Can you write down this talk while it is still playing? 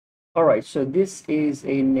All right, so this is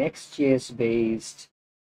a Next.js based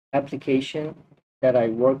application that I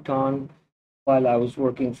worked on while I was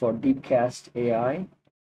working for Deepcast AI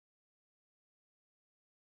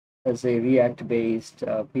as a React based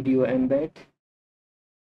video embed.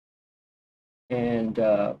 And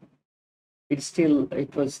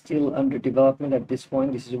it was still under development at this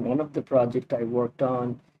point. This is one of the project I worked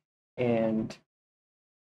on, and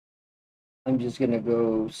I'm just gonna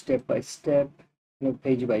go step by step,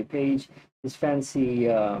 page by page. This fancy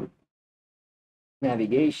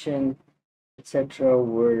navigation, etc.,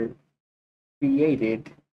 were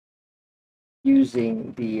created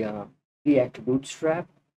using the React Bootstrap,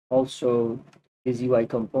 also these UI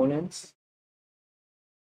components.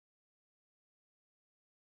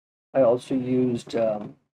 I also used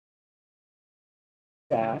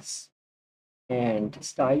Sass and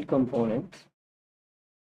style component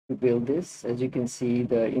to build this. As you can see,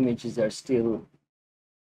 the images are still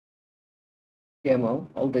demo.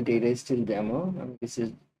 All the data is still demo. I mean, this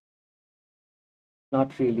is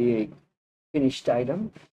not really a finished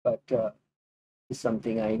item, but is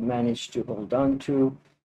something I managed to hold on to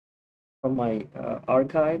from my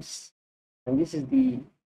archives. And this is the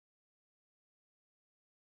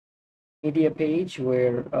media page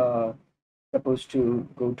where supposed to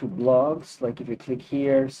go to blogs. Like if you click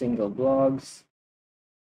here, single blogs.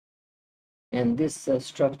 And this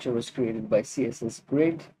structure was created by CSS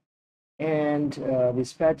Grid. And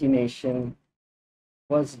this pagination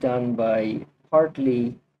was done by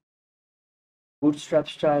partly Bootstrap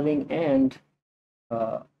styling and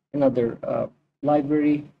another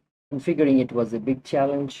library. Configuring it was a big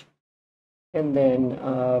challenge. And then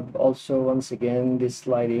also, once again, this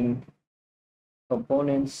sliding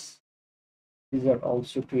components. These are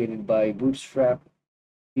also created by Bootstrap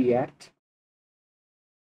React.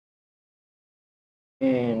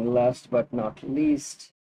 And last but not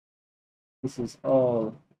least, this is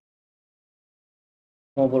all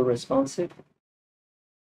mobile responsive.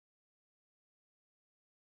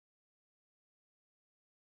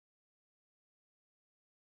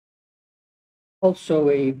 Also,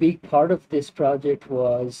 a big part of this project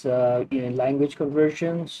was language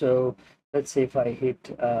conversion. So let's say if I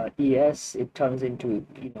hit ES, it turns into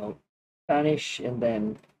Spanish and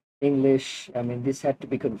then English. I mean, this had to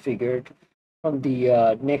be configured from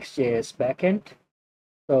the Next.js backend,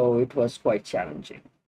 so it was quite challenging.